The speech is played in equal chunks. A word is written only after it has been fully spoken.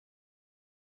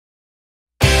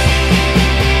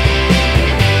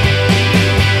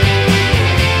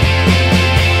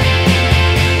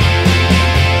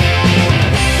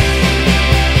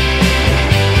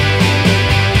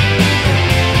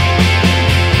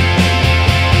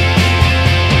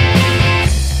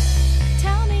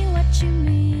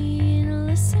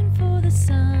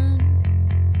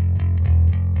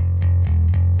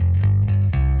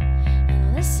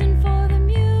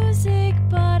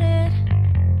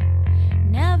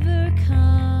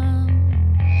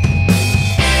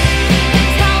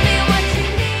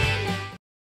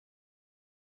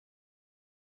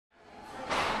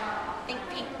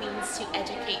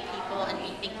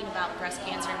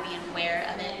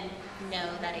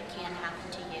know that it can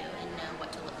happen to you and know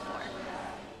what to look for.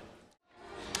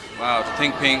 Wow, to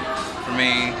think pink for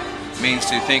me means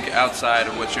to think outside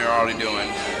of what you're already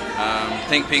doing.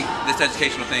 Think pink, this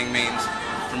educational thing means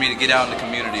for me to get out in the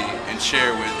community and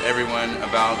share with everyone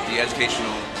about the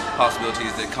educational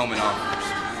possibilities that Komen offers.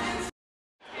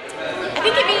 I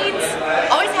think it means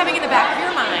always having in the back of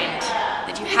your mind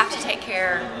that you have to take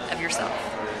care of yourself.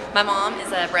 My mom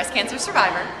is a breast cancer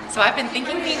survivor, so I've been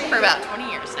thinking pink for about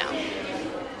 20 years now.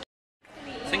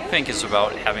 Think Pink is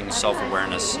about having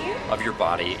self-awareness of your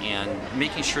body and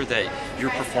making sure that you're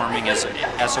performing as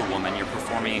a woman, you're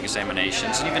performing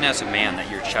examinations, and even as a man that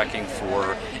you're checking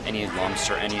for any lumps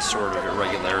or any sort of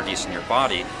irregularities in your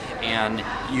body, and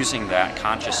using that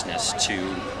consciousness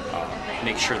to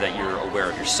make sure that you're aware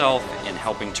of yourself and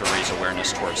helping to raise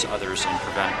awareness towards others and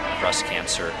prevent breast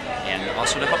cancer, and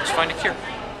also to help us find a cure.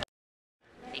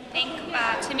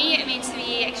 To me, it means to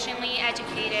be extremely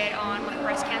educated on what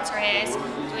breast cancer is,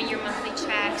 doing your monthly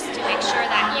checks to make sure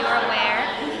that you are aware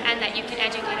and that you can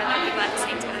educate other people at the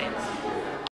same time.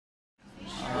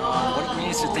 What it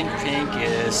means to think pink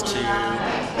is to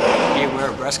be aware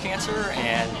of breast cancer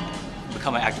and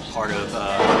become an active part of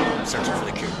searching for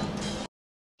the cure.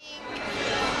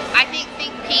 I think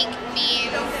pink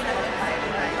means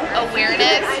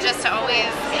awareness, just to always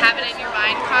have it in your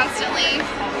mind constantly.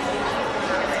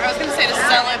 I was going to say to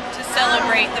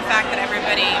celebrate the fact that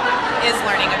everybody is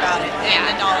learning about it and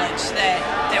the knowledge that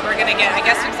we're going to get, I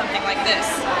guess, from something like this.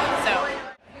 So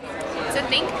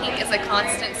think pink is a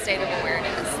constant state of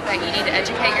awareness that you need to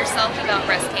educate yourself about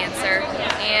breast cancer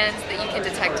and that you can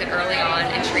detect it early on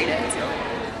and treat it.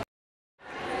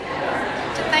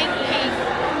 To think pink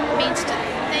means to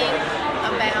think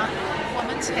about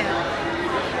women's health,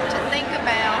 to think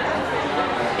about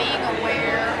being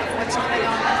aware of what's going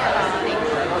on in your body,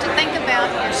 to think about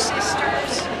your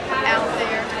sisters out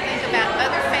there, to think about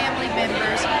other family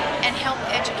members and help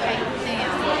educate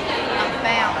them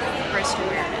about breast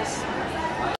awareness.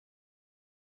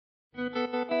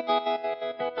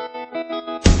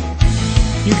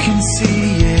 You can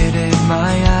see it in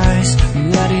my eyes, I'm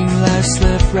letting life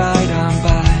slip right on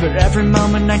by. But every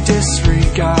moment I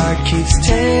disregard keeps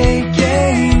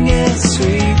taking its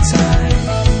sweet time.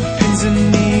 Pins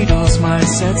and needles,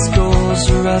 mindsets, goals,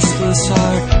 a restless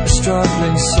heart, a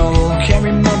struggling soul. Can't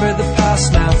remember the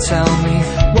past now, tell me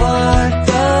what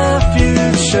the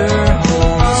future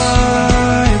holds.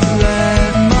 I've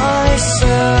let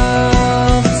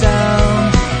myself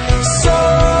down so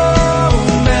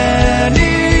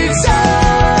many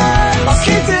times. I'll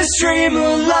keep this dream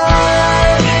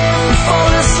alive and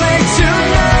fall asleep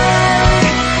tonight,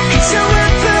 content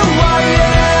with who I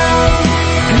am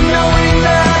and knowing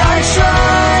that I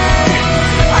tried.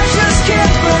 I just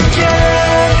can't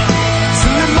forget to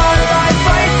live my life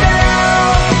right now,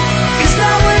 'cause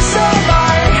now it's all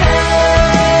I have.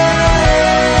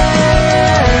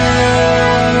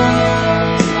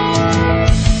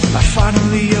 I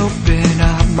finally open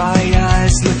up my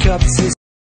eyes, look up to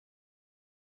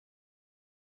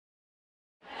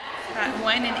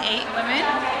 1 in 8 women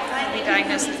will be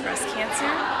diagnosed with breast cancer.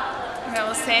 And I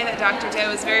will say that Dr.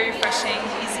 Doe is very refreshing,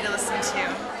 easy to listen to.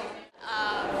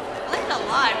 I learned a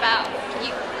lot about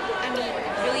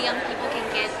really young people can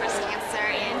get breast cancer,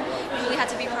 and you really have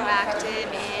to be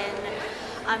proactive in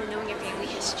knowing your family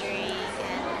history,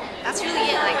 and that's really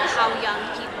it, like how young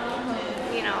people,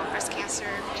 breast cancer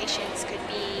patients could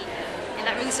be, and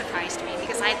that really surprised me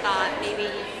because I thought maybe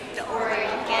the older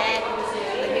you get,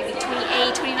 like maybe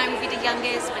 28, 29 would be the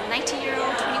youngest, but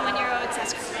 19-year-old, 21-year-olds,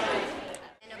 that's crazy.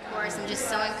 And of course, I'm just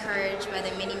so encouraged by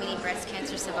the many, many breast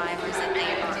cancer survivors that they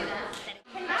are.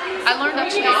 I learned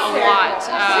actually a lot.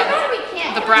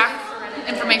 The BRAC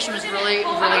information was really,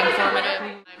 really informative,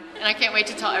 and I can't wait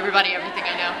to tell everybody everything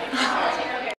I know.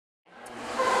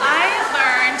 I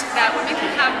learned that women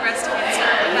can have breast cancer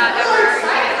without ever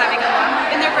having a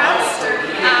lump in their breast,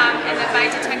 and that by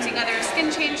detecting other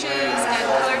skin changes and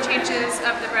color changes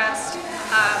of the breast,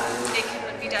 it can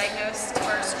be diagnosed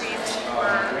or screened for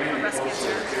breast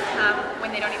cancer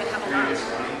when they don't even have a lump.